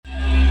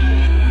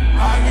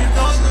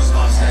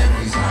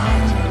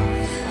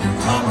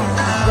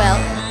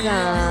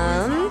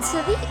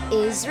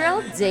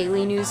Israel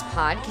Daily News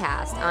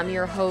Podcast. I'm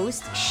your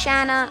host,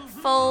 Shanna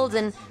Fold,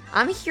 and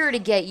I'm here to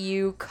get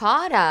you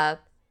caught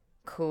up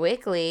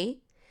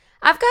quickly.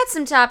 I've got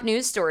some top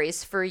news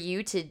stories for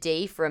you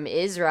today from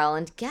Israel,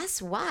 and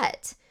guess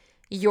what?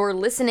 You're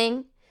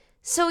listening,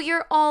 so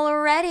you're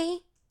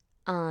already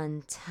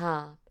on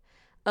top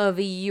of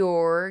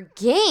your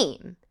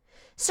game.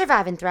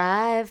 Survive and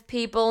thrive,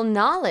 people.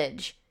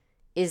 Knowledge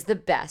is the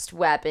best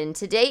weapon.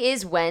 Today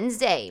is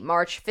Wednesday,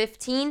 March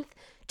 15th,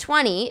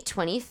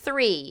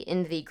 2023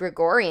 in the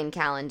Gregorian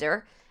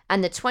calendar,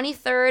 and the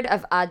 23rd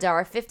of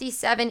Adar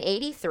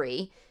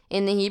 5783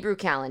 in the Hebrew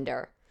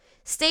calendar.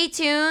 Stay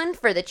tuned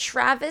for the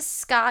Travis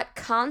Scott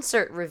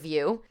concert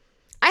review.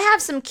 I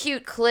have some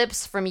cute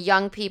clips from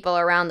young people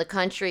around the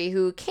country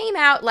who came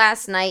out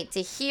last night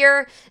to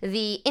hear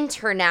the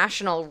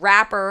international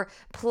rapper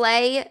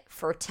play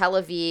for Tel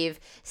Aviv,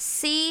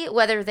 see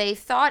whether they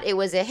thought it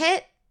was a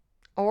hit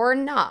or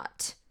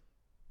not.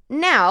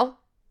 Now,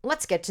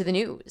 let's get to the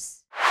news.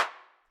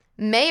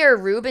 Mayor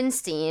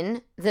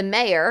Rubenstein, the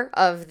mayor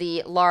of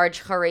the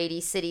large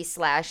Haredi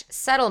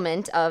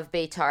city/settlement of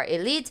Beitar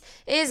Illit,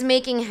 is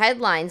making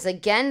headlines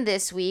again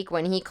this week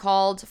when he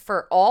called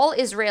for all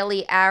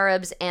Israeli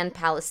Arabs and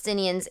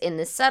Palestinians in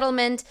the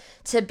settlement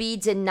to be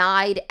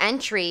denied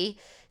entry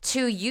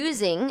to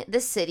using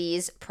the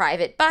city's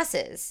private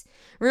buses.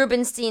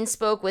 Rubenstein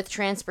spoke with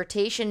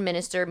Transportation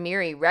Minister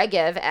Miri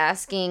Regev,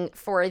 asking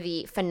for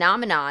the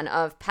phenomenon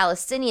of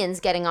Palestinians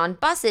getting on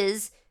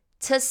buses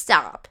to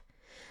stop.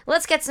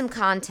 Let's get some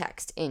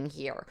context in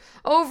here.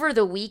 Over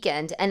the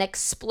weekend, an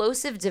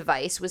explosive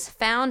device was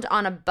found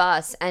on a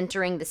bus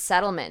entering the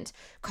settlement,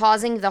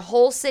 causing the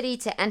whole city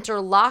to enter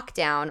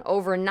lockdown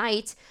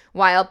overnight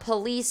while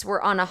police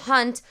were on a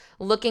hunt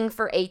looking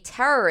for a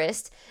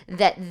terrorist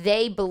that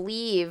they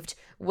believed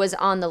was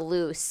on the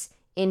loose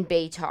in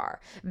Beitar.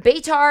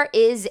 Beitar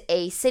is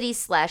a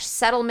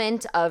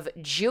city/settlement of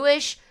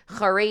Jewish,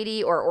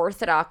 Haredi, or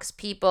Orthodox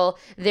people.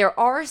 There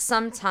are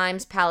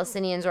sometimes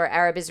Palestinians or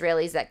Arab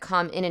Israelis that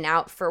come in and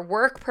out for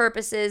work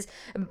purposes,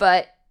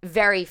 but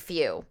very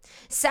few.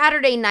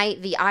 Saturday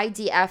night, the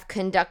IDF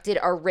conducted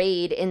a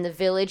raid in the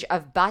village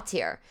of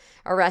Batir,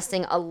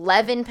 arresting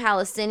 11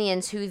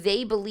 Palestinians who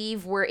they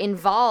believe were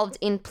involved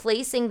in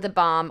placing the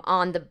bomb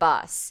on the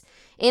bus.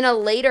 In a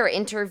later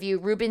interview,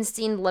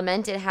 Rubenstein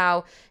lamented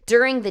how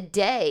during the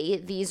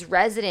day, these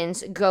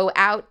residents go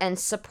out and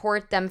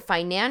support them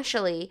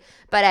financially,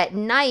 but at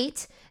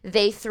night,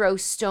 they throw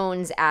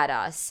stones at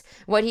us.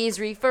 What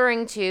he's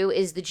referring to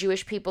is the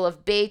Jewish people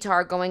of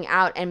Beitar going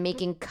out and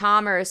making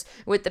commerce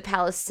with the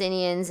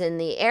Palestinians in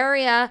the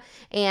area.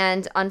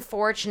 And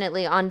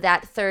unfortunately, on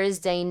that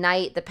Thursday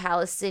night, the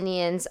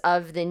Palestinians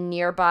of the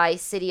nearby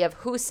city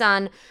of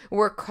Husan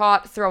were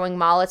caught throwing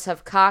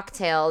Molotov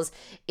cocktails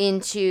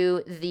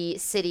into the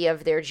city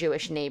of their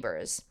Jewish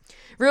neighbors.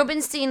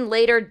 Rubenstein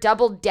later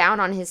doubled down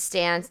on his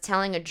stance,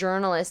 telling a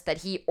journalist that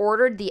he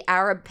ordered the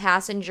Arab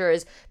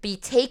passengers be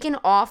taken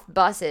off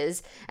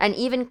buses and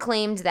even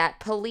claimed that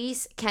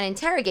police can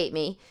interrogate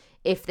me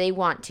if they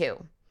want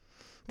to.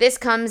 This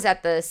comes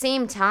at the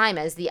same time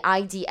as the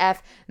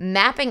IDF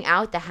mapping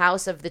out the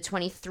house of the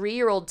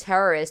 23-year-old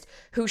terrorist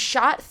who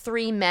shot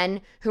 3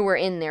 men who were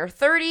in their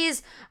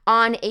 30s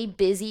on a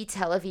busy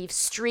Tel Aviv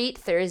street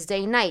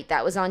Thursday night.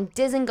 That was on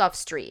Dizengoff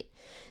Street.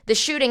 The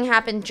shooting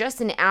happened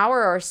just an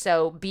hour or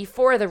so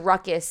before the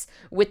ruckus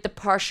with the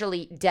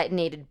partially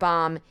detonated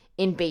bomb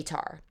in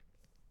Beitar.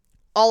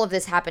 All of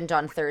this happened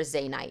on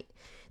Thursday night.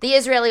 The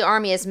Israeli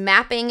army is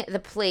mapping the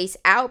place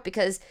out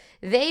because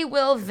they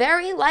will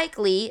very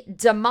likely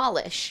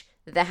demolish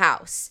the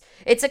house.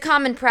 It's a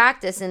common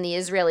practice in the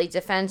Israeli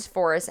Defense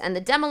Force, and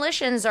the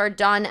demolitions are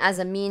done as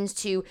a means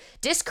to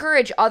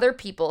discourage other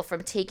people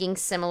from taking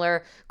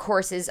similar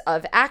courses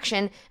of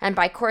action. And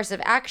by course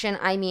of action,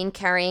 I mean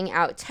carrying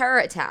out terror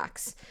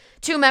attacks.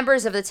 2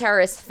 members of the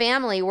terrorist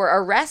family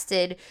were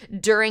arrested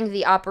during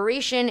the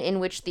operation in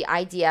which the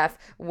IDF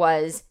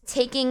was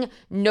taking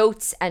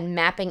notes and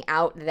mapping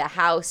out the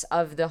house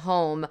of the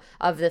home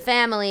of the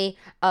family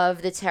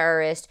of the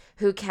terrorist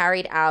who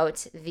carried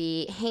out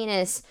the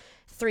heinous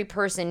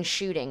 3-person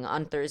shooting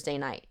on Thursday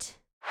night.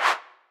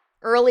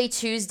 Early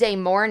Tuesday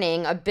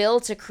morning, a bill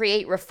to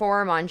create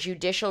reform on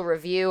judicial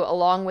review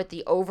along with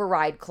the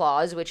override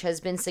clause, which has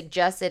been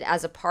suggested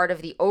as a part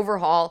of the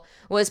overhaul,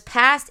 was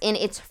passed in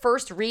its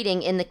first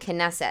reading in the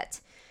Knesset.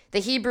 The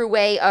Hebrew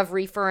way of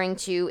referring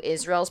to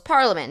Israel's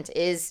parliament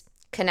is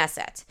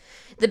Knesset.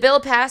 The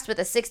bill passed with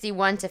a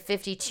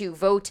 61-52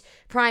 vote.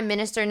 Prime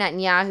Minister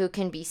Netanyahu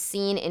can be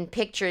seen in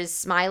pictures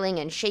smiling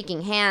and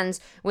shaking hands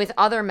with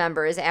other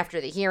members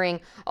after the hearing.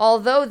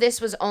 Although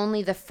this was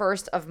only the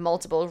first of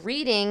multiple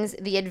readings,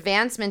 the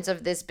advancement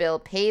of this bill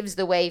paves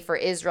the way for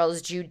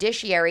Israel's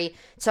judiciary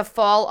to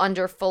fall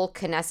under full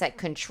Knesset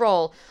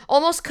control,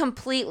 almost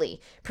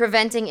completely,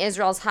 preventing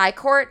Israel's high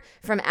court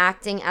from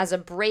acting as a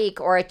brake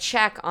or a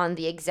check on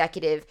the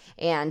executive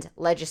and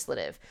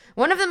legislative.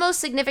 One of the most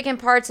significant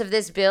parts of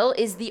this bill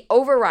is the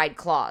override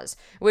clause,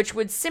 which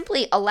would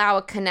simply allow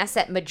a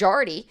Knesset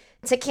majority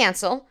to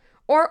cancel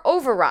or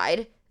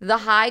override the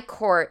high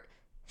court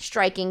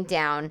striking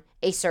down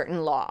a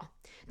certain law.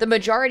 The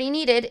majority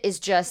needed is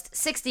just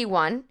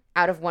 61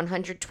 out of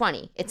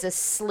 120. It's a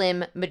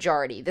slim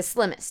majority, the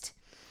slimmest.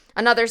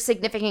 Another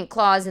significant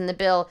clause in the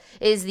bill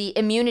is the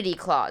immunity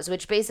clause,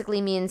 which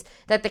basically means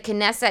that the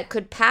Knesset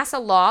could pass a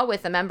law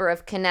with a member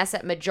of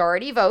Knesset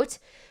majority vote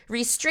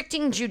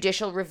restricting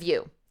judicial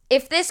review.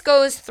 If this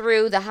goes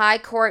through, the High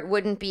Court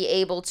wouldn't be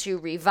able to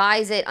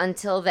revise it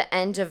until the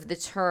end of the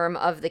term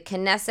of the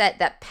Knesset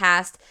that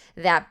passed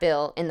that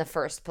bill in the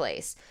first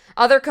place.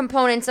 Other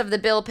components of the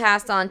bill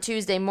passed on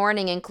Tuesday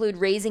morning include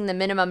raising the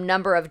minimum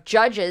number of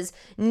judges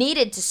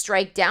needed to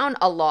strike down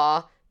a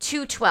law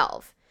to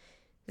 12.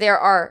 There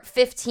are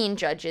 15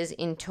 judges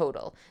in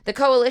total. The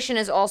coalition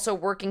is also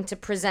working to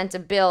present a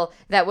bill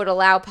that would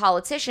allow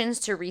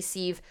politicians to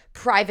receive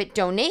private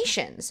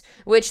donations,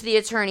 which the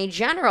Attorney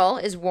General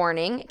is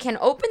warning can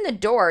open the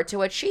door to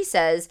what she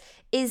says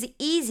is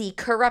easy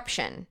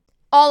corruption.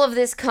 All of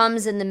this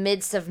comes in the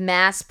midst of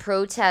mass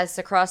protests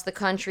across the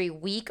country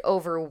week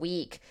over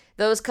week.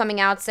 Those coming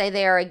out say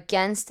they are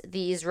against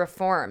these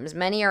reforms.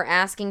 Many are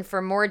asking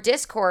for more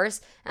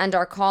discourse and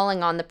are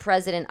calling on the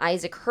president,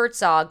 Isaac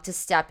Herzog, to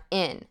step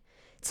in.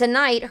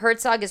 Tonight,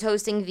 Herzog is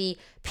hosting the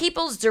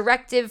People's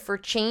Directive for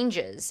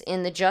Changes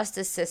in the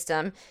Justice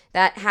System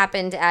that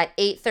happened at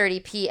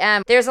 8:30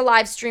 p.m. There's a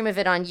live stream of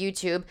it on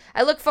YouTube.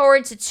 I look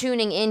forward to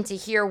tuning in to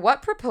hear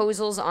what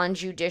proposals on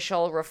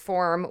judicial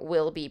reform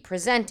will be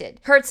presented.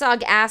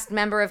 Herzog asked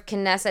member of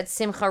Knesset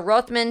Simcha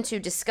Rothman to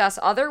discuss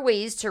other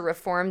ways to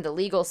reform the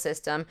legal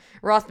system.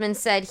 Rothman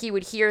said he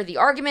would hear the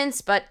arguments,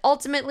 but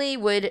ultimately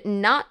would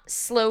not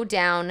slow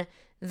down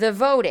the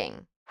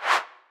voting.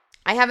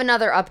 I have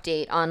another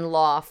update on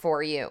law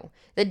for you.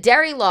 The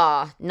dairy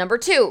law, number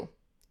 2,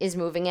 is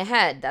moving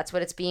ahead. That's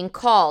what it's being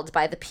called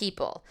by the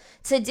people.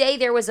 Today,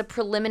 there was a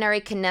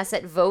preliminary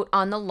Knesset vote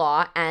on the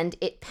law, and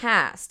it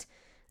passed.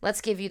 Let's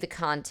give you the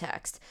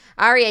context.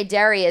 Aryeh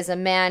Deri is a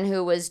man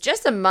who was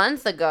just a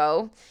month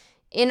ago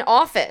in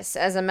office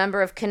as a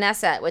member of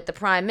Knesset with the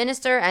prime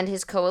minister and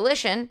his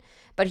coalition,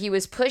 but he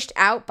was pushed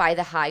out by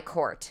the High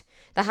Court.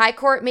 The High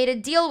Court made a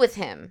deal with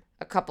him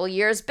a couple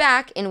years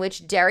back in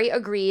which Deri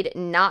agreed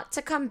not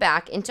to come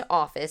back into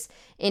office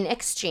in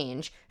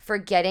exchange for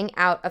getting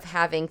out of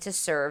having to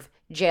serve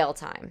jail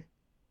time.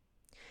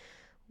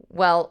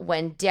 Well,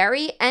 when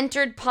Deri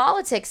entered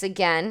politics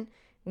again,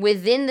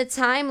 within the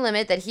time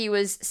limit that he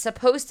was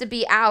supposed to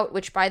be out,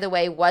 which, by the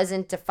way,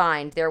 wasn't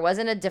defined. There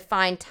wasn't a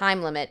defined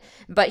time limit,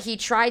 but he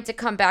tried to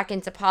come back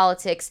into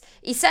politics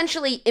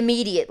essentially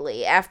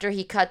immediately after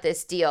he cut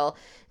this deal.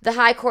 The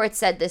High Court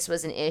said this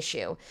was an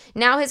issue.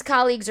 Now his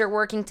colleagues are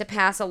working to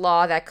pass a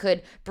law that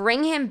could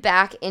bring him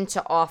back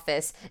into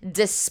office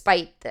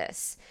despite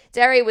this.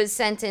 Deri was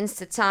sentenced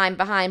to time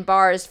behind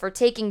bars for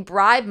taking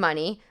bribe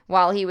money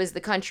while he was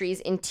the country's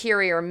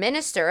interior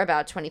minister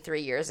about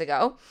 23 years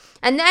ago.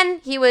 And then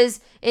he was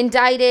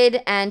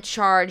indicted and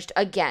charged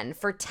again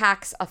for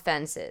tax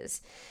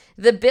offenses.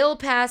 The bill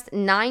passed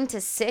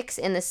 9-6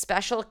 in the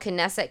special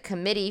Knesset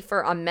Committee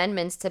for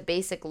Amendments to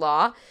Basic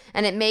Law,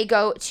 and it may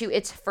go to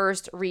its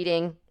first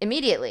reading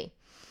immediately.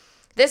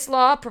 This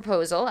law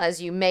proposal,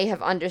 as you may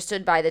have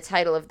understood by the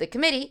title of the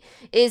committee,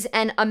 is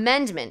an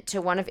amendment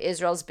to one of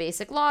Israel's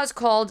basic laws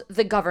called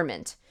the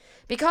government.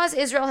 Because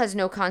Israel has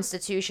no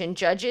constitution,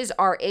 judges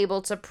are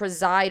able to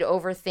preside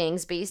over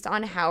things based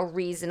on how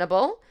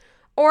reasonable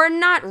or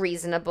not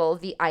reasonable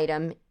the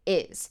item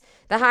is.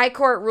 The High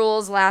Court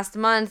rules last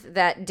month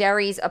that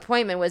Deri's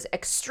appointment was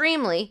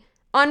extremely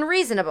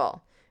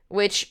unreasonable,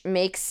 which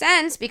makes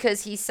sense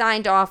because he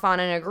signed off on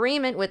an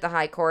agreement with the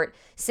High Court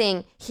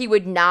saying he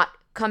would not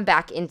come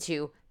back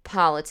into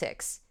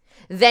politics.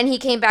 Then he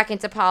came back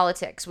into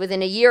politics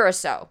within a year or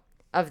so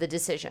of the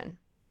decision.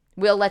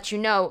 We'll let you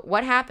know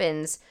what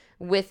happens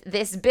with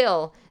this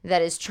bill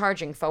that is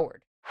charging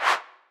forward.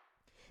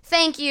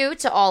 Thank you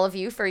to all of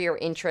you for your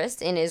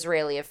interest in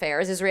Israeli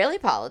affairs, Israeli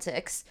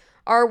politics,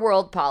 our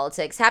world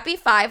politics. Happy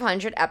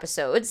 500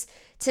 episodes.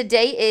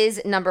 Today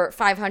is number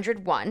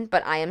 501,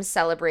 but I am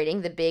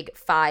celebrating the big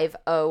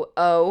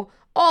 500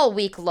 all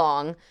week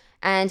long.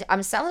 And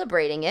I'm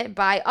celebrating it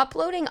by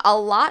uploading a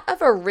lot of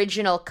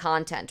original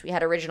content. We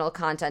had original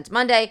content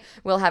Monday,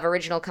 we'll have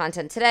original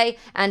content today,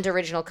 and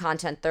original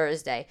content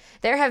Thursday.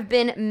 There have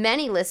been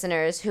many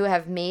listeners who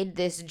have made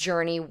this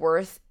journey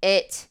worth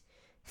it.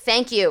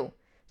 Thank you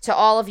to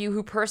all of you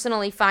who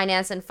personally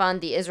finance and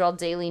fund the Israel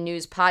Daily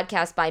News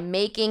podcast by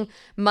making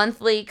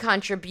monthly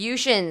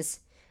contributions.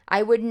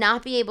 I would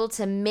not be able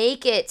to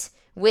make it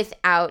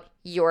without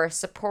your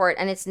support.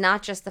 And it's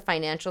not just the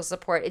financial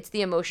support, it's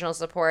the emotional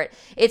support.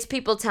 It's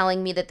people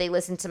telling me that they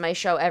listen to my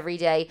show every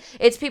day.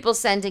 It's people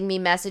sending me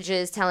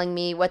messages telling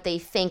me what they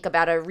think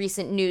about a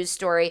recent news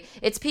story.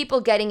 It's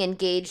people getting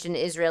engaged in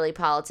Israeli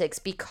politics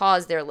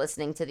because they're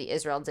listening to the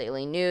Israel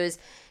Daily News.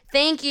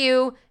 Thank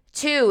you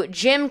to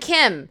Jim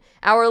Kim,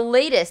 our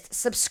latest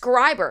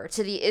subscriber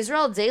to the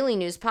Israel Daily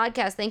News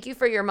podcast. Thank you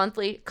for your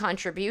monthly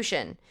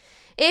contribution.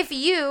 If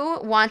you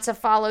want to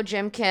follow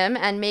Jim Kim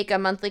and make a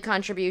monthly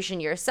contribution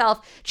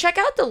yourself, check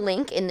out the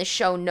link in the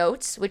show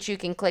notes, which you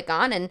can click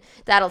on, and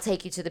that'll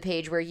take you to the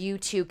page where you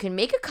too can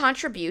make a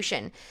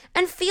contribution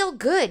and feel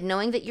good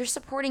knowing that you're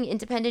supporting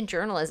independent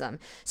journalism.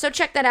 So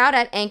check that out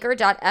at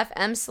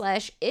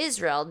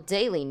anchor.fm/Israel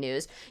Daily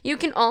News. You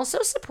can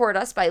also support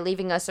us by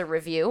leaving us a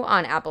review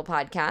on Apple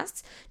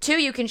Podcasts.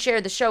 2, you can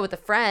share the show with a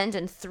friend.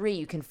 And 3,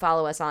 you can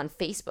follow us on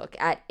Facebook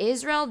at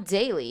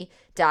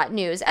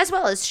IsraelDaily.news, as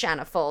well as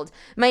Shanna Fold.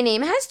 My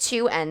name has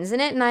 2 N's in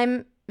it, and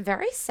I'm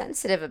very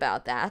sensitive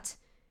about that.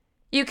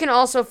 You can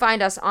also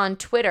find us on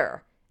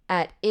Twitter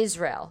at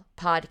Israel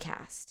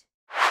Podcast.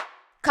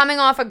 Coming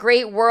off a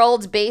great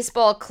World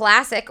Baseball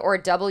Classic, or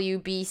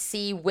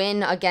WBC,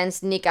 win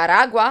against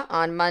Nicaragua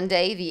on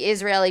Monday, the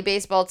Israeli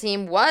baseball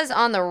team was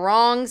on the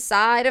wrong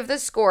side of the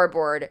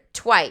scoreboard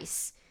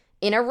twice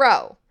in a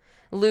row,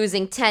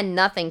 losing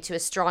 10-0 to a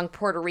strong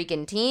Puerto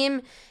Rican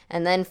team,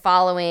 and then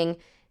following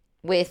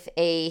with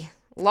a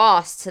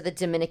loss to the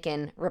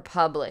Dominican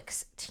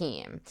Republic's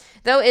team.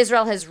 Though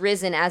Israel has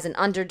risen as an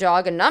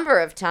underdog a number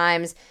of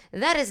times,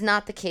 that is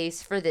not the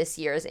case for this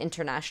year's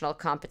international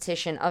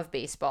competition of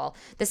baseball.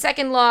 The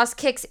second loss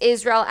kicks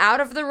Israel out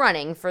of the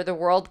running for the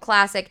World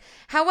Classic.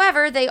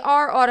 However, they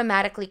are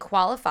automatically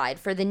qualified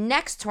for the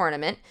next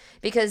tournament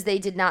because they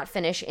did not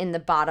finish in the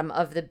bottom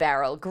of the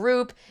barrel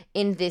group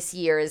in this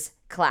year's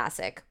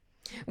Classic.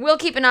 We'll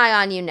keep an eye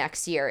on you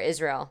next year,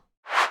 Israel.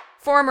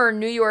 Former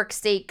New York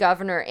State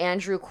Governor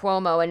Andrew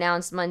Cuomo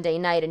announced Monday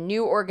night a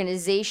new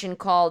organization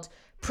called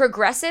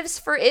Progressives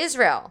for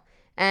Israel,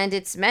 and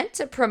it's meant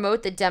to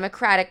promote the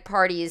Democratic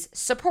Party's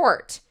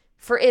support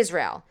for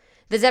Israel.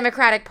 The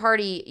Democratic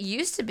Party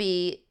used to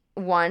be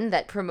one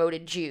that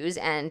promoted Jews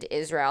and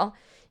Israel.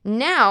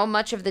 Now,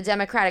 much of the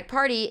Democratic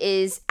Party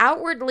is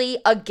outwardly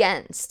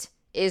against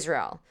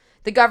Israel.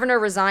 The governor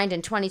resigned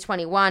in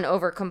 2021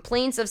 over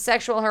complaints of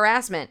sexual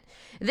harassment.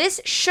 This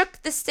shook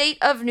the state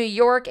of New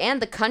York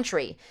and the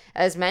country,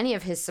 as many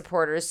of his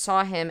supporters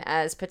saw him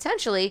as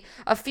potentially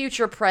a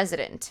future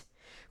president.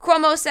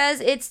 Cuomo says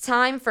it's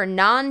time for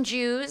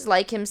non-Jews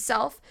like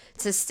himself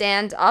to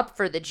stand up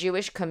for the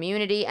Jewish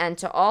community and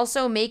to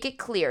also make it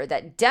clear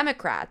that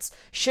Democrats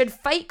should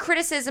fight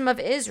criticism of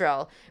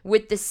Israel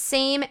with the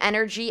same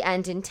energy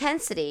and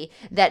intensity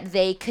that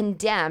they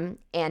condemn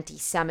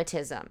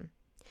anti-Semitism.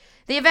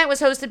 The event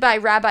was hosted by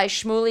Rabbi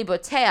Shmuley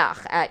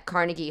Boteach at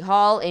Carnegie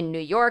Hall in New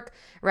York.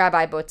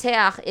 Rabbi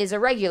Boteach is a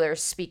regular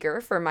speaker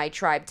for My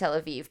Tribe Tel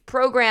Aviv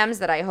programs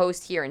that I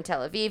host here in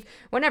Tel Aviv.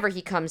 Whenever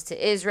he comes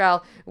to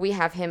Israel, we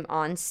have him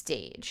on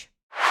stage.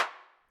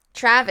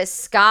 Travis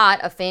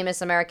Scott, a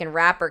famous American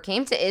rapper,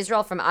 came to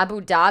Israel from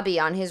Abu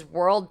Dhabi on his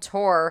world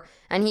tour,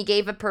 and he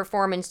gave a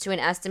performance to an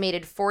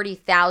estimated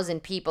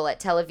 40,000 people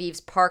at Tel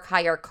Aviv's Park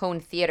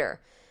Hayarkon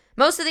Theater.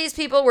 Most of these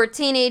people were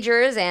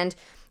teenagers and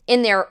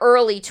in their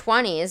early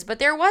 20s, but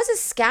there was a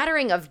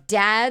scattering of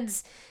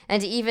dads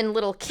and even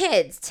little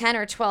kids, 10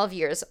 or 12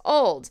 years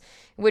old,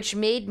 which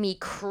made me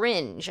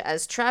cringe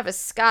as Travis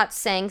Scott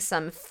sang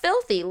some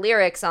filthy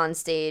lyrics on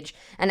stage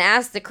and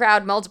asked the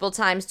crowd multiple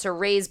times to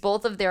raise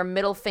both of their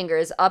middle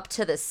fingers up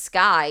to the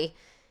sky.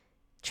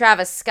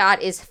 Travis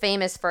Scott is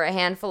famous for a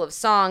handful of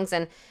songs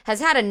and has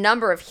had a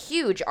number of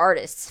huge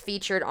artists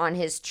featured on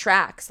his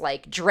tracks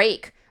like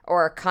Drake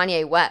or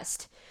Kanye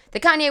West. The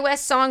Kanye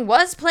West song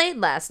was played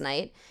last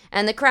night,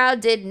 and the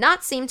crowd did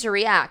not seem to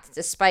react,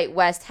 despite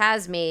West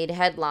has made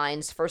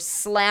headlines for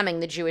slamming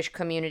the Jewish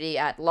community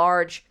at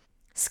large.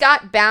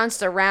 Scott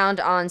bounced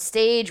around on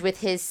stage with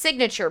his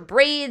signature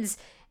braids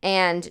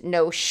and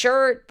no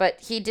shirt, but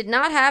he did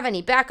not have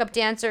any backup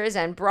dancers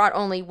and brought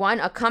only one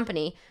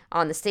accompany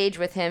on the stage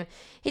with him.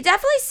 He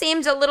definitely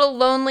seemed a little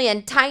lonely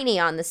and tiny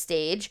on the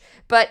stage,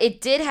 but it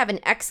did have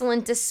an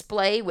excellent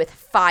display with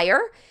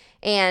fire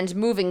and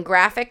moving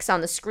graphics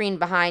on the screen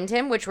behind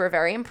him, which were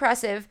very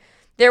impressive.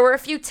 There were a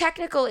few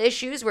technical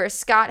issues where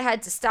Scott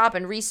had to stop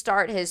and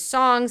restart his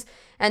songs,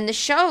 and the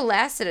show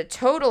lasted a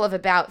total of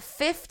about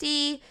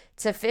 50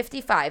 to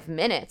 55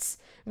 minutes,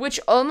 which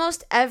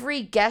almost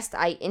every guest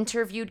I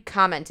interviewed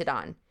commented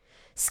on.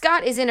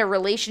 Scott is in a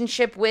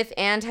relationship with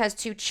and has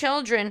 2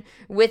 children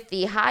with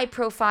the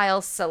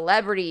high-profile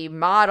celebrity,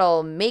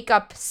 model,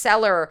 makeup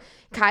seller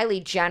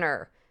Kylie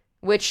Jenner,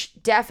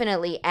 which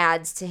definitely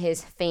adds to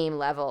his fame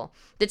level.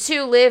 The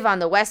 2 live on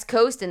the West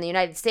Coast in the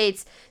United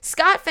States.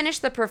 Scott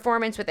finished the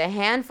performance with a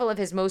handful of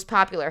his most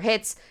popular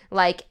hits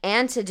like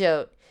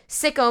Antidote,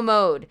 Sicko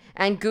Mode,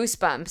 and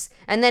Goosebumps,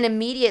 and then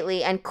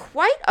immediately and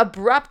quite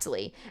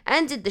abruptly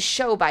ended the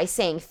show by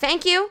saying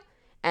thank you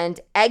and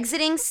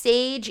exiting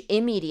stage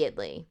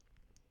immediately.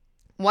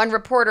 One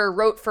reporter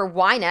wrote for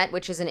Ynet,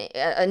 which is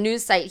a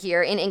news site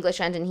here in English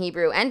and in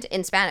Hebrew and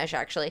in Spanish,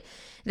 actually,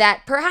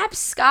 that perhaps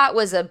Scott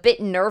was a bit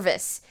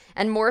nervous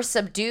and more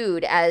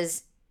subdued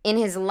as in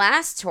his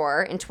last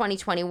tour in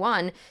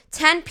 2021,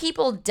 10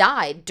 people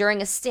died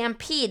during a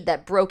stampede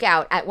that broke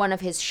out at one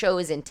of his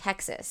shows in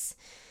Texas.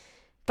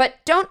 But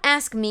don't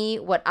ask me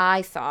what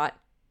I thought.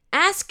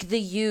 Ask the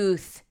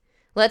youth.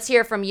 Let's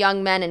hear from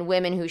young men and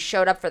women who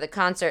showed up for the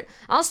concert.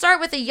 I'll start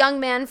with a young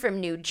man from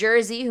New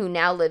Jersey who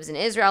now lives in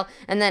Israel,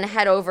 and then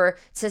head over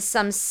to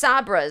some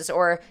Sabras,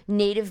 or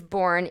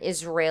native-born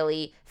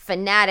Israeli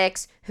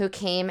fanatics, who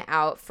came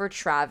out for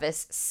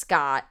Travis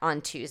Scott on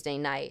Tuesday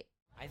night.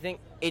 I think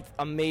it's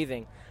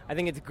amazing. I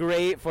think it's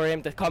great for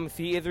him to come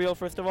see Israel,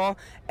 first of all,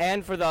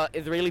 and for the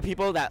Israeli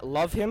people that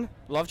love him,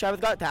 love Travis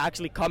Scott, to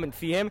actually come and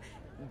see him.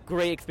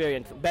 Great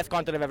experience. Best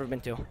concert I've ever been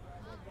to.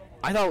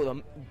 I thought it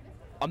was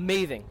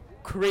amazing.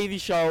 Crazy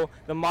show.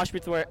 The mosh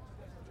pits were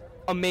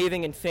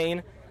amazing, insane.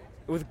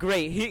 It was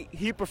great.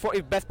 He performed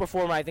his best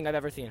performer I think I've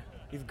ever seen.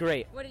 He's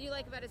great. What did you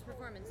like about his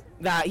performance?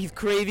 That he's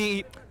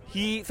crazy.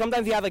 He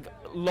sometimes he has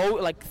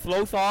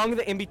slow songs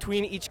in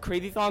between each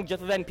crazy song, just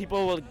so then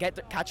people will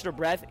catch their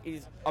breath.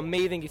 He's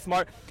amazing. He's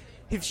smart.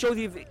 His shows,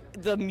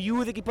 the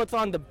music he puts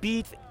on, the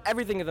beats,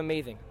 everything is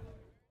amazing.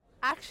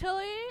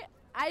 Actually,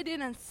 I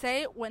didn't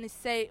say when he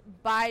say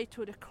bye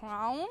to the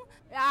crown.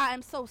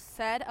 I'm so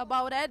sad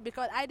about it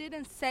because I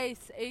didn't say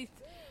it.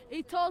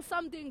 He told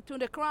something to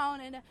the crown,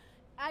 and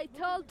I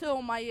told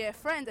to my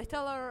friend, I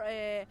tell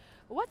her,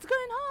 what's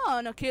going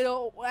on? Okay,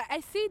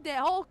 I see the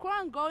whole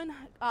crown going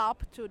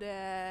up to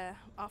the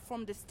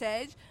from the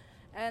stage,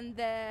 and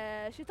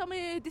she told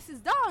me this is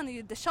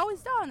done, the show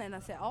is done, and I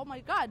said, oh my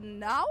God,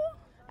 now?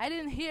 I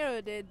didn't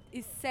hear that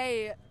he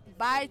say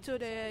bye to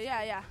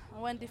the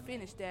when they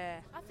finished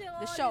the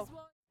show.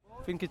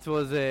 I think it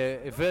was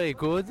very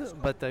good,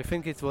 but I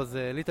think it was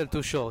a little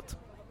too short.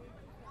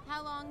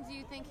 How long do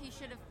you think he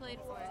should have played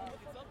for?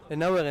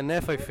 An hour and a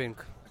half, I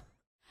think.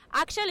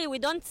 Actually, we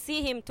don't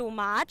see him too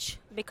much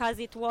because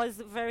it was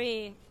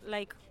very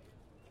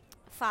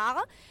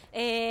far,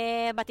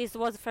 but it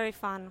was very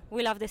fun.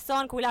 We love the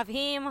song, we love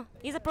him.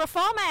 He's a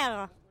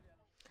performer.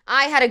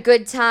 I had a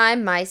good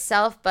time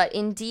myself, but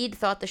indeed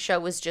thought the show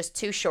was just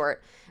too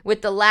short,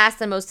 with the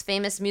last and most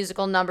famous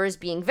musical numbers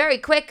being very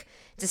quick.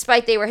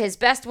 Despite they were his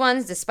best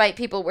ones, despite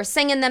people were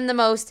singing them the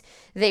most,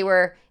 they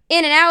were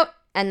in and out,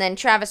 and then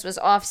Travis was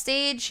off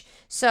stage.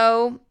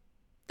 So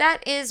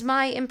that is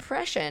my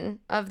impression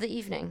of the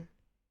evening.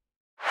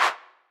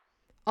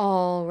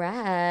 All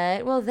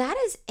right. Well, that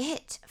is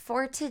it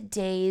for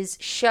today's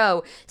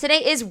show.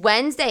 Today is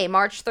Wednesday,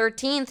 March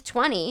 13th,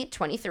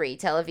 2023.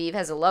 Tel Aviv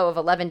has a low of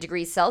 11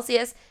 degrees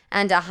Celsius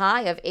and a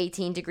high of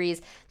 18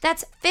 degrees.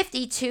 That's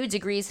 52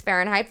 degrees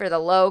Fahrenheit for the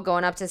low,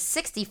 going up to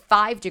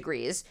 65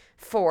 degrees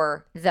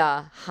for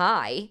the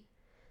high.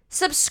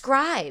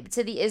 Subscribe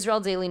to the Israel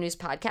Daily News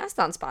Podcast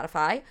on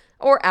Spotify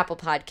or Apple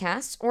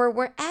Podcasts or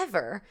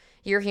wherever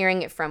you're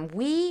hearing it from.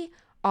 We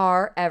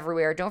are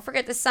everywhere. Don't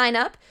forget to sign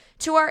up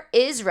to our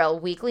Israel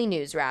Weekly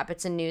News Wrap.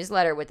 It's a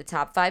newsletter with the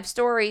top 5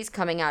 stories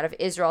coming out of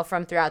Israel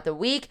from throughout the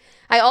week.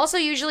 I also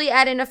usually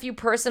add in a few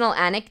personal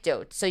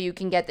anecdotes so you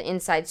can get the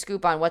inside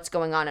scoop on what's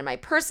going on in my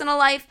personal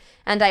life.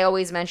 And I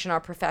always mention our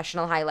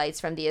professional highlights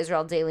from the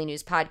Israel Daily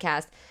News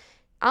Podcast.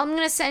 I'm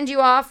going to send you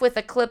off with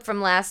a clip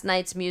from last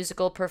night's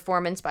musical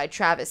performance by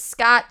Travis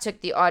Scott.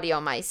 Took the audio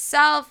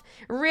myself.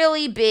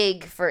 Really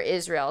big for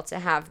Israel to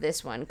have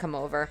this one come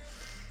over.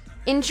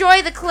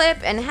 Enjoy the clip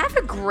and have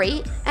a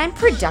great and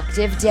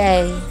productive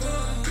day.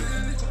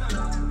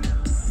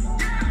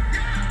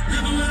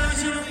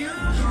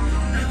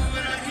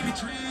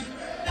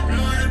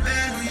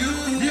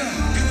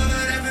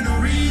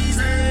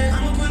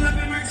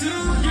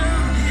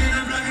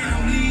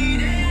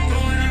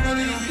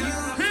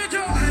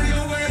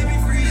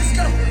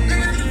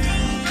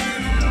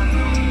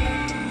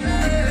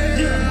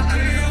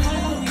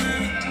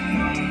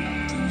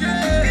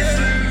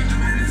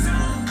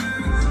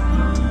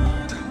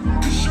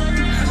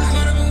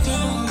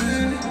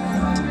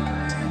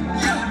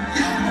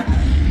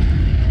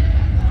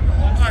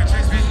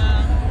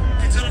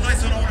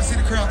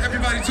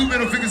 Everybody, 2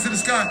 middle fingers to the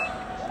sky.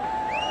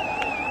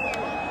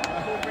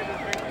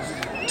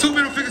 2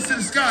 middle fingers to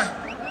the sky.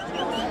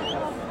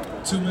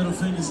 2 middle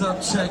fingers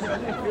up, check.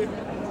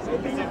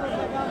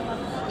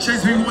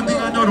 Chase, me one thing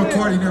I know, the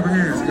party never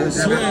ends.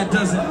 I swear it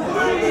doesn't.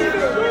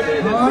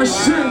 Oh,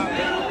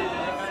 shit.